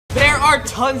are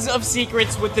tons of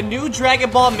secrets with the new Dragon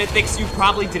Ball Mythics you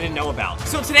probably didn't know about.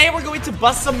 So today we're going to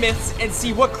bust some myths and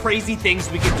see what crazy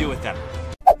things we can do with them.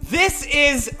 This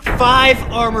is 5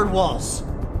 armored walls.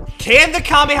 Can the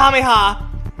Kamehameha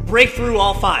break through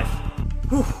all 5?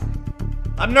 Whew.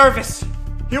 I'm nervous.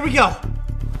 Here we go.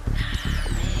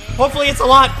 Hopefully it's a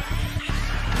lot.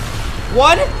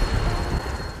 1.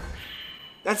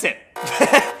 That's it.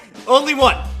 Only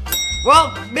 1.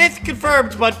 Well, myth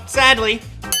confirmed, but sadly.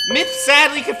 Myth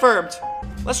sadly confirmed.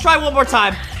 Let's try one more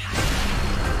time.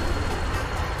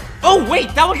 Oh,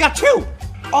 wait, that one got 2.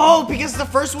 Oh, because the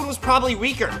first one was probably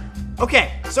weaker.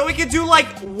 Okay, so we can do like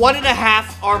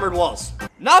 1.5 armored walls.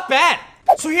 Not bad.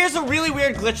 So here's a really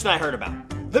weird glitch that I heard about.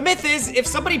 The myth is, if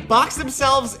somebody boxed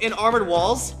themselves in armored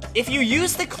walls, if you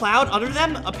use the cloud under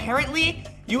them, apparently,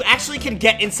 you actually can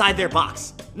get inside their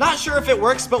box. Not sure if it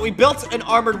works, but we built an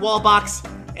armored wall box,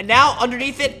 and now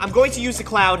underneath it, I'm going to use the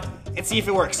cloud and see if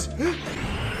it works.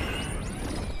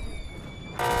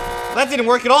 That didn't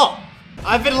work at all.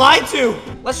 I've been lied to.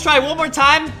 Let's try one more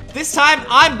time. This time,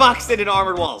 I'm boxed in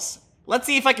armored walls. Let's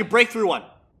see if I can break through one.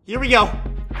 Here we go.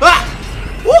 Ah!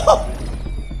 Whoa!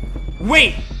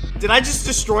 Wait, did I just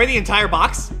destroy the entire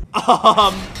box?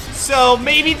 So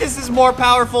maybe this is more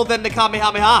powerful than the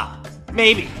Kamehameha.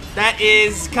 Maybe. That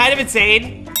is kind of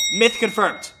insane. Myth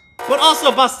confirmed. But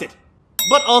also busted.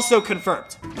 But also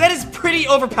confirmed. That is pretty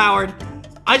overpowered.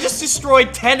 I just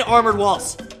destroyed 10 armored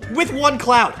walls with 1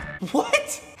 cloud.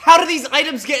 What? How do these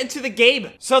items get into the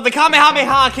game? So the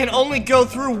Kamehameha can only go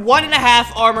through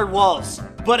 1.5 armored walls.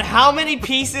 But how many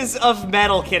pieces of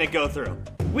metal can it go through?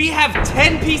 We have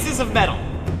 10 pieces of metal.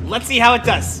 Let's see how it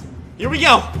does. Here we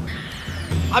go.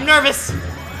 I'm nervous.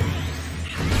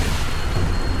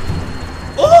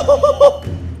 Oh,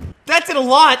 that did a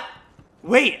lot.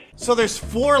 Wait, so there's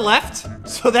 4 left?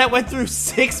 So that went through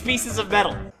 6 pieces of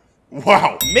metal.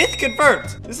 Wow. Myth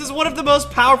confirmed. This is one of the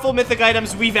most powerful mythic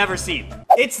items we've ever seen.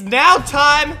 It's now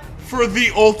time for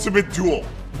the ultimate duel.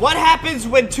 What happens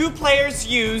when 2 players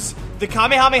use the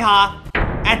Kamehameha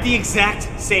at the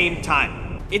exact same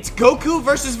time? It's Goku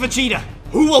versus Vegeta.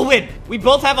 Who will win? We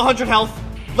both have 100 health.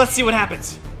 Let's see what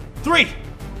happens. 3,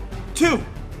 2,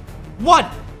 1,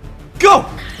 go!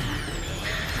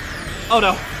 Oh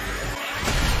no.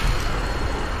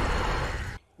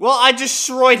 Well, I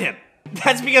destroyed him.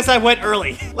 That's because I went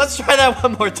early. Let's try that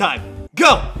one more time.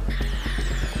 Go!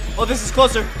 Oh, this is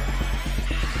closer.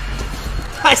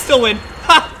 I still win.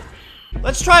 Ha!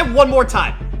 Let's try one more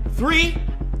time. 3,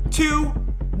 2,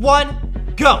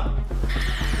 1, go!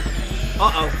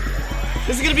 Uh-oh.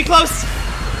 This is gonna be close.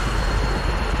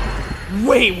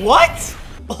 Wait, what?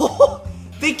 Oh,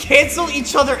 they cancel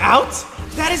each other out?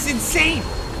 That is insane.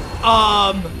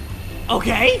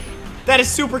 Okay. That is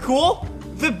super cool.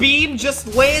 The beam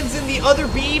just lands in the other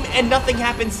beam and nothing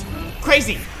happens.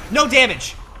 Crazy. No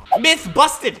damage. Myth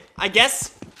busted, I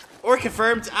guess. Or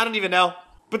confirmed, I don't even know.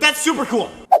 But that's super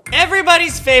cool.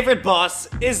 Everybody's favorite boss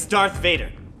is Darth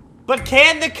Vader. But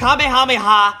can the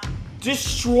Kamehameha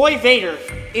destroy Vader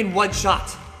in 1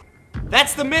 shot?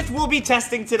 That's the myth we'll be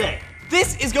testing today.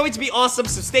 This is going to be awesome,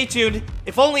 so stay tuned.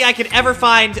 If only I could ever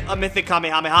find a Mythic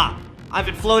Kamehameha. I've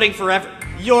been floating forever.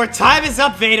 Your time is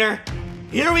up, Vader.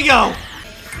 Here we go.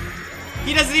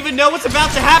 He doesn't even know what's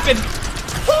about to happen.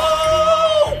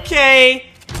 Okay.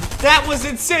 That was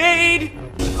insane.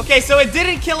 Okay, so it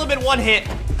didn't kill him in 1 hit,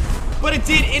 but it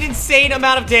did an insane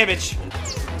amount of damage.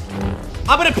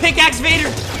 I'm gonna pickaxe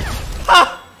Vader.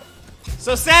 Ha!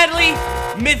 So sadly,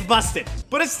 myth busted,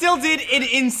 but it still did an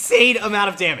insane amount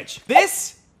of damage.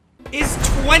 This is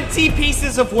 20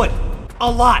 pieces of wood. A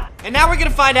lot. And now we're gonna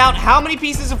find out how many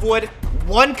pieces of wood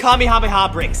 1 Kamehameha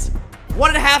breaks.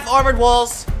 1.5 armored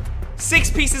walls,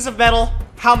 6 pieces of metal.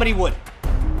 How many wood?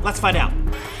 Let's find out.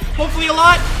 Hopefully a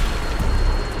lot.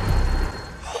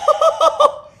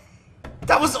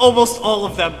 That was almost all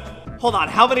of them. Hold on,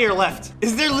 how many are left?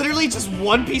 Is there literally just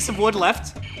 1 piece of wood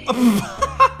left?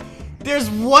 There's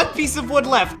 1 piece of wood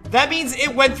left. That means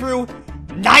it went through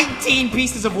 19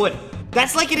 pieces of wood.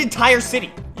 That's like an entire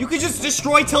city. You could just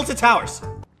destroy Tilted Towers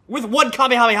with 1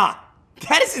 Kamehameha.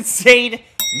 That is insane.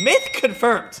 Myth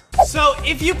confirmed. So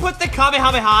if you put the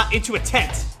Kamehameha into a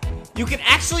tent, you can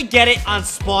actually get it on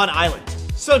Spawn Island.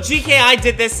 So GKI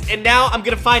did this, and now I'm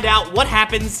gonna find out what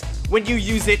happens when you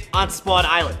use it on Spawn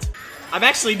Island. I'm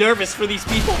actually nervous for these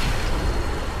people.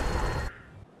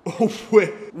 Oh,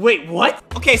 wait, what?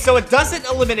 Okay, so it doesn't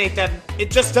eliminate them. It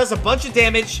just does a bunch of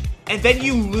damage, and then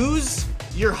you lose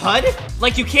your HUD?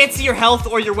 Like you can't see your health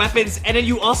or your weapons, and then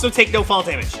you also take no fall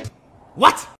damage.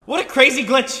 What? What a crazy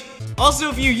glitch. Also,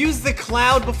 if you use the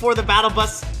cloud before the battle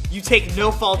bus, you take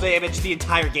no fall damage the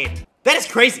entire game. That is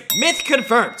crazy. Myth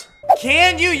confirmed.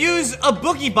 Can you use a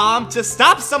boogie bomb to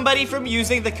stop somebody from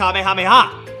using the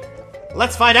Kamehameha?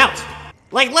 Let's find out.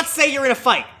 Like, let's say you're in a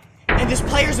fight, and this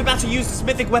player's about to use this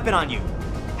mythic weapon on you.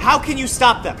 How can you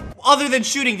stop them? Other than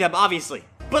shooting them, obviously.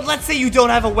 But let's say you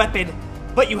don't have a weapon,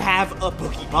 but you have a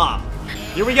boogie bomb.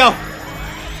 Here we go.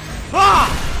 Ah!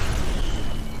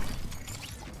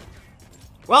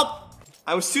 Well,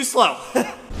 I was too slow.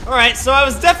 Alright, so I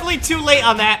was definitely too late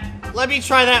on that. Let me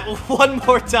try that one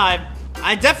more time.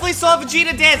 I definitely saw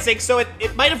Vegeta dancing, so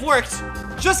it might have worked.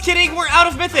 Just kidding, we're out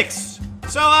of mythics.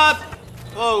 So,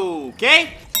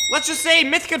 okay. Let's just say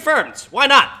myth confirmed. Why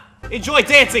not? Enjoy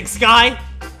dancing, Sky.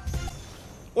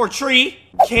 Or Tree.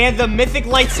 Can the mythic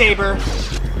lightsaber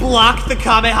block the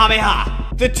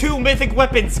Kamehameha? The two mythic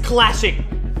weapons clashing.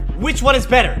 Which one is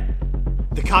better?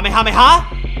 The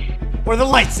Kamehameha or the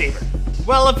lightsaber?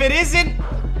 Well, if it isn't...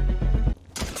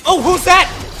 Oh, who's that?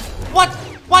 What?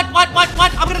 I'm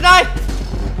gonna die.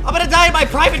 I'm gonna die in my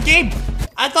private game.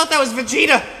 I thought that was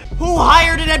Vegeta. Who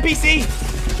hired an NPC?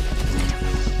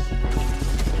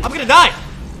 I'm gonna die.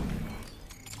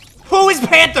 Who is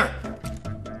Panther?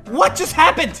 What just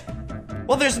happened?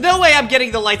 Well, there's no way I'm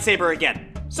getting the lightsaber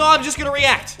again. So I'm just gonna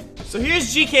react. So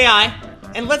here's GKI,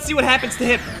 and let's see what happens to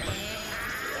him.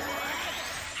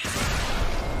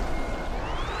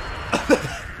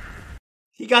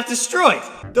 He got destroyed.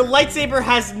 The lightsaber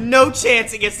has no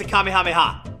chance against the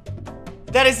Kamehameha.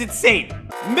 That is insane.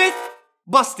 Myth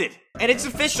busted. And it's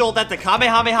official that the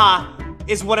Kamehameha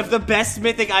is one of the best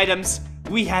mythic items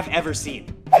we have ever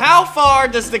seen. How far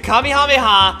does the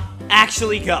Kamehameha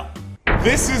actually go?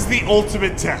 This is the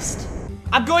ultimate test.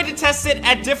 I'm going to test it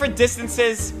at different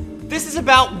distances. This is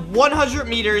about 100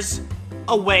 meters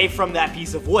away from that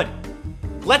piece of wood.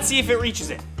 Let's see if it reaches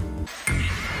it.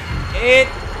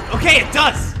 Okay, it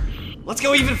does. Let's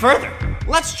go even further.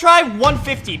 Let's try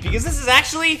 150 because this is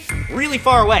actually really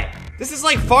far away. This is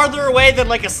like farther away than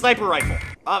like a sniper rifle.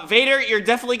 Vader, you're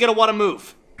definitely gonna want to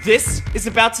move. This is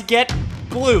about to get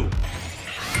blue.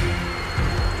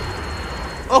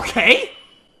 Okay.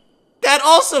 That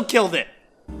also killed it.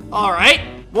 All right.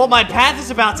 Well, my path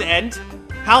is about to end.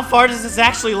 How far does this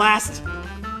actually last?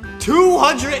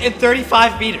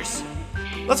 235 meters.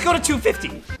 Let's go to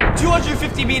 250.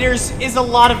 250 meters is a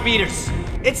lot of meters.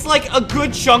 It's like a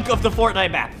good chunk of the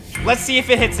Fortnite map. Let's see if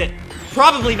it hits it.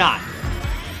 Probably not.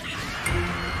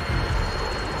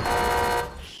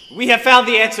 We have found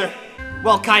the answer.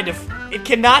 Well, kind of. It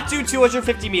cannot do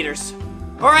 250 meters.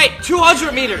 All right,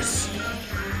 200 meters.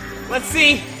 Let's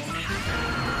see.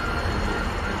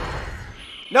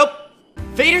 Nope.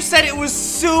 Vader said it was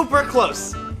super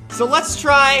close. So let's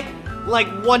try like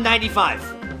 195.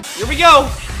 Here we go.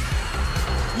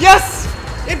 Yes!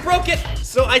 It broke it!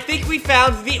 So I think we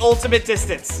found the ultimate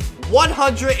distance.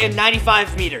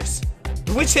 195 meters.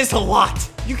 Which is a lot.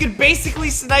 You can basically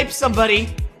snipe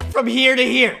somebody from here to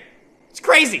here. It's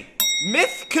crazy.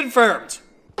 Myth confirmed.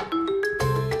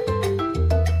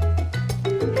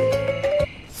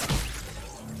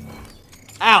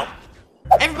 Ow.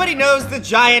 Everybody knows the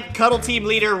giant Cuddle Team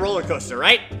Leader roller coaster,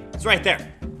 right? It's right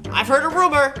there. I've heard a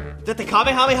rumor that the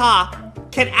Kamehameha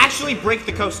can actually break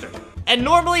the coaster. And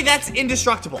normally that's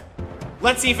indestructible.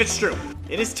 Let's see if it's true.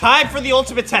 It is time for the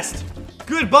ultimate test.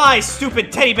 Goodbye,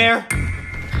 stupid teddy bear.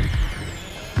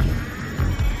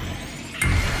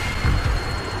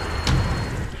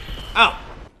 Oh,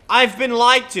 I've been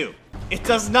lied to. It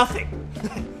does nothing.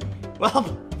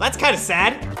 Well, that's kind of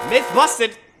sad. Myth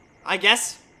busted, I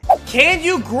guess. Can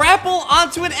you grapple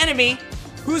onto an enemy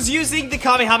who's using the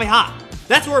Kamehameha?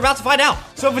 That's what we're about to find out.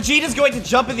 So Vegeta's going to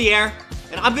jump in the air,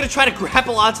 and I'm going to try to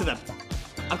grapple onto them.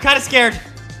 I'm kind of scared,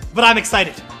 but I'm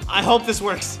excited. I hope this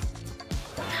works.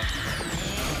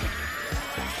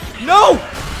 No!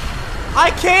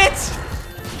 I can't!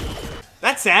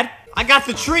 That's sad. I got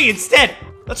the tree instead.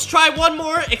 Let's try one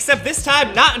more, except this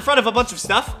time not in front of a bunch of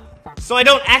stuff, so I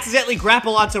don't accidentally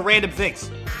grapple onto random things.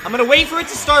 I'm gonna wait for it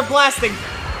to start blasting.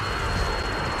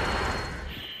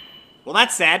 Well,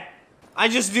 that's sad. I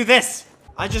just do this.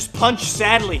 I just punch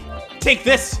sadly. Take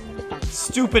this,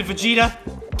 stupid Vegeta.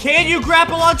 Can you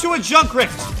grapple onto a junk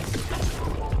rift?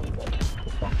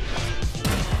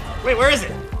 Wait, where is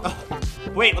it? Oh,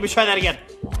 wait, let me try that again.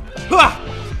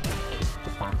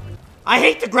 I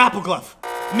hate the grapple glove.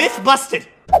 Myth busted.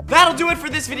 That'll do it for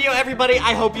this video, everybody.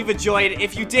 I hope you've enjoyed.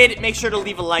 If you did, make sure to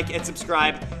leave a like and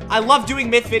subscribe. I love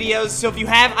doing myth videos, so if you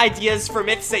have ideas for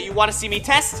myths that you want to see me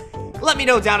test, let me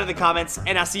know down in the comments,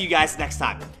 and I'll see you guys next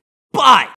time. Bye!